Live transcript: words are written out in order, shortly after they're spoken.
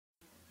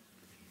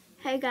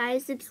Hey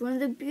guys, it's one of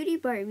the Beauty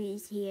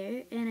Barbies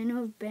here, and I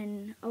know it's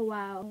been a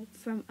while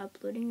from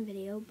uploading a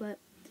video, but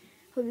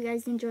hope you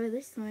guys enjoy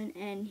this one.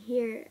 And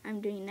here I'm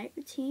doing night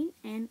routine,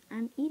 and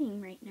I'm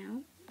eating right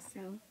now,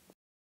 so.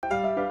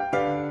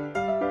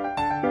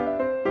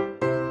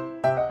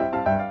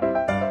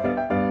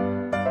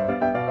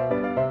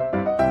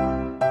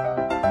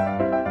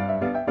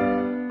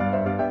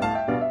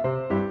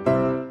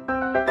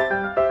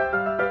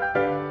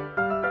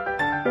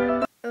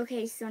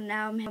 Okay, so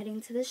now I'm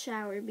heading to the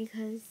shower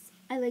because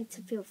I like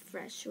to feel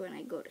fresh when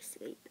I go to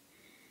sleep.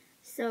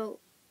 So,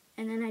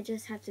 and then I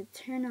just have to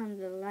turn on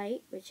the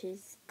light, which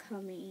is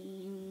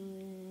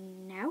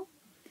coming now.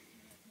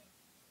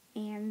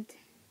 And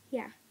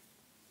yeah.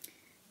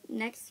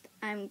 Next,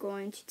 I'm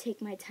going to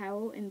take my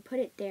towel and put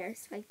it there,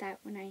 so like that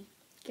when I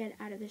get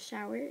out of the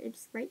shower,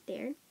 it's right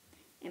there,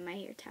 and my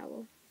hair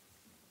towel.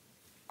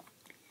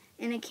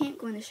 And I can't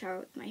go in the shower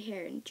with my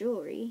hair and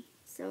jewelry,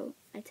 so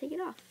I take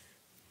it off,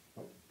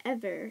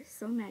 ever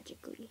so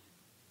magically.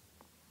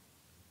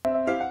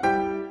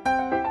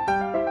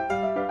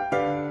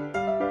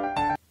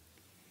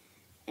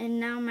 And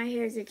now my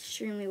hair is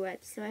extremely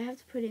wet, so I have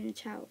to put it in a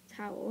towel,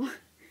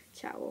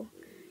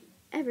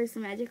 ever so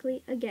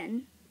magically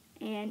again.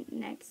 And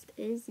next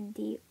is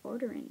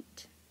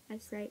deodorant.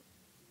 That's right,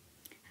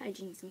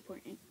 hygiene is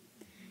important.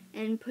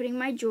 And putting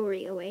my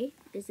jewelry away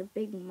is a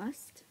big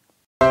must.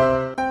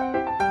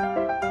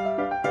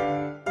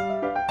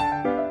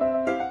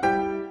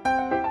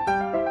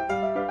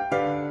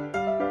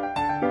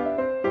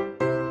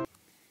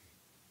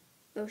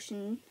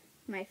 Lotion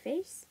my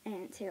face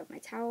and take out my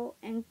towel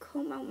and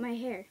comb out my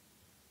hair.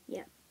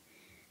 Yep.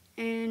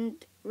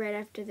 And right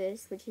after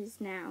this, which is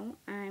now,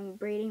 I'm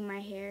braiding my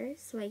hair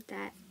so like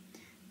that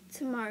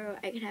tomorrow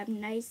I can have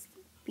nice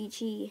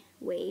beachy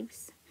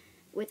waves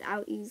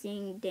without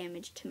using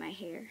damage to my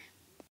hair.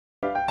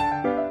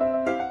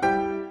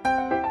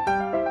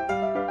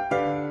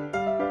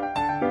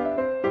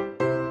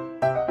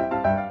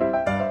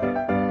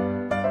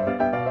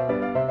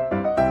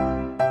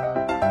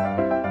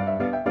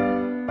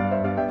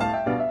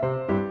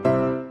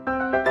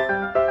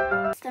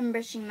 I'm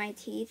brushing my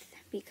teeth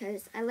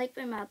because I like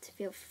my mouth to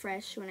feel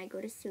fresh when I go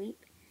to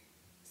sleep.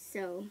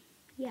 So,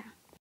 yeah.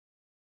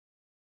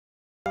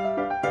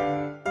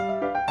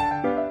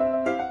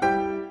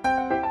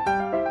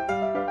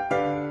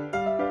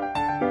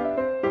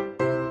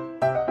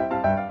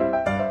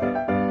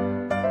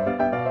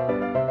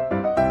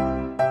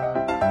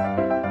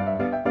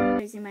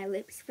 Using my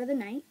lips for the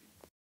night.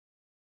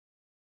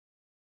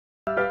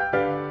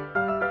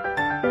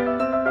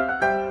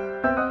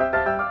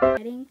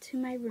 Heading to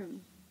my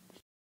room.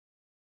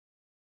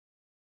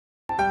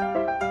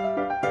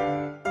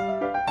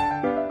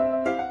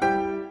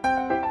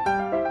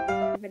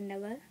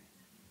 Vanilla,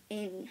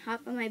 and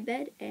hop on my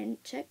bed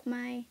and check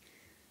my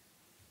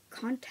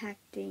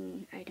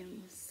contacting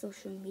items,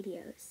 social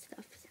media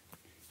stuff.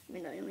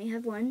 Even though I only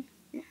have one,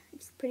 yeah,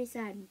 it's pretty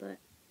sad, but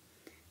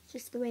it's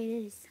just the way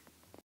it is.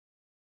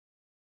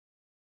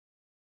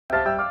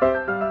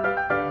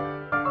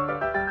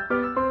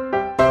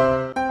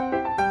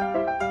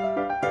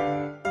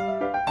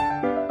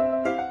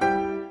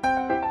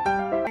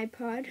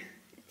 iPod,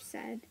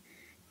 sad,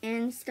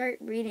 and start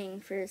reading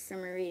for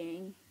summer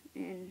reading,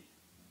 and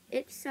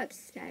it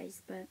sucks,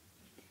 guys, but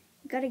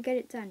you gotta get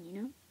it done, you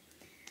know?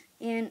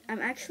 And I'm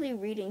actually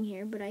reading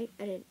here, but I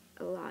edit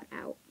a lot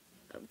out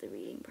of the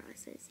reading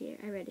process here.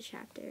 I read a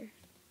chapter.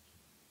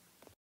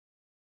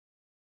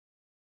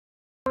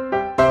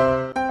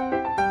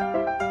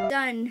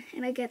 Done,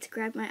 and I get to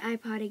grab my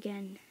iPod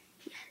again.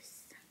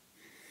 Yes.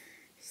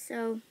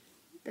 So,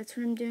 that's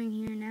what I'm doing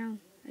here now,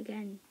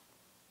 again.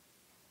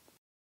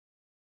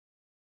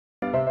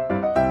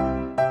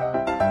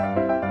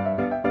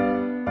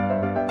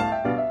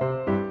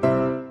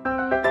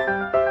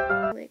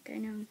 I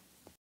know.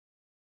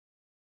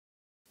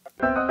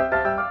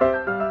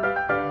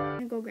 I'm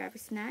gonna go grab a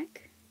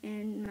snack,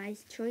 and my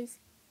choice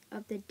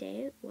of the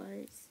day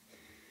was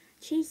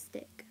cheese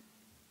stick.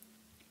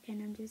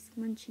 And I'm just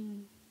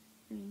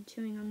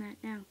chewing on that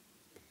now.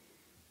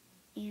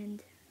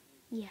 And,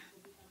 yeah.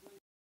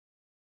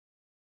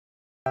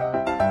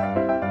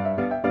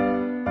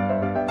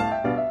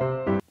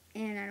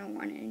 And I don't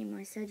want it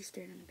anymore, so I just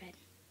threw it on the bed.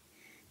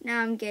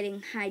 Now I'm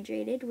getting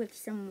hydrated with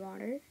some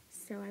water,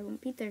 so I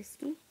won't be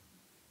thirsty.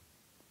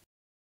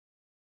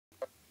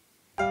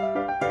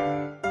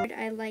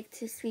 I like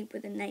to sleep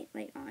with a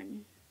nightlight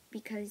on,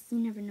 because you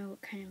never know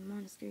what kind of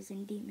monsters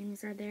and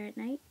demons are there at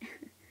night.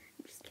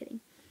 I'm just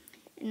kidding.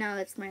 And now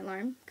that's my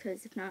alarm,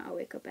 because if not, I'll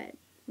wake up at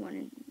 1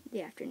 in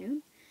the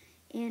afternoon.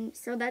 And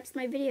so that's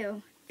my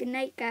video. Good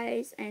night,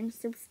 guys, and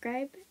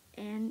subscribe,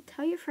 and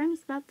tell your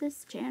friends about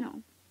this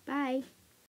channel. Bye.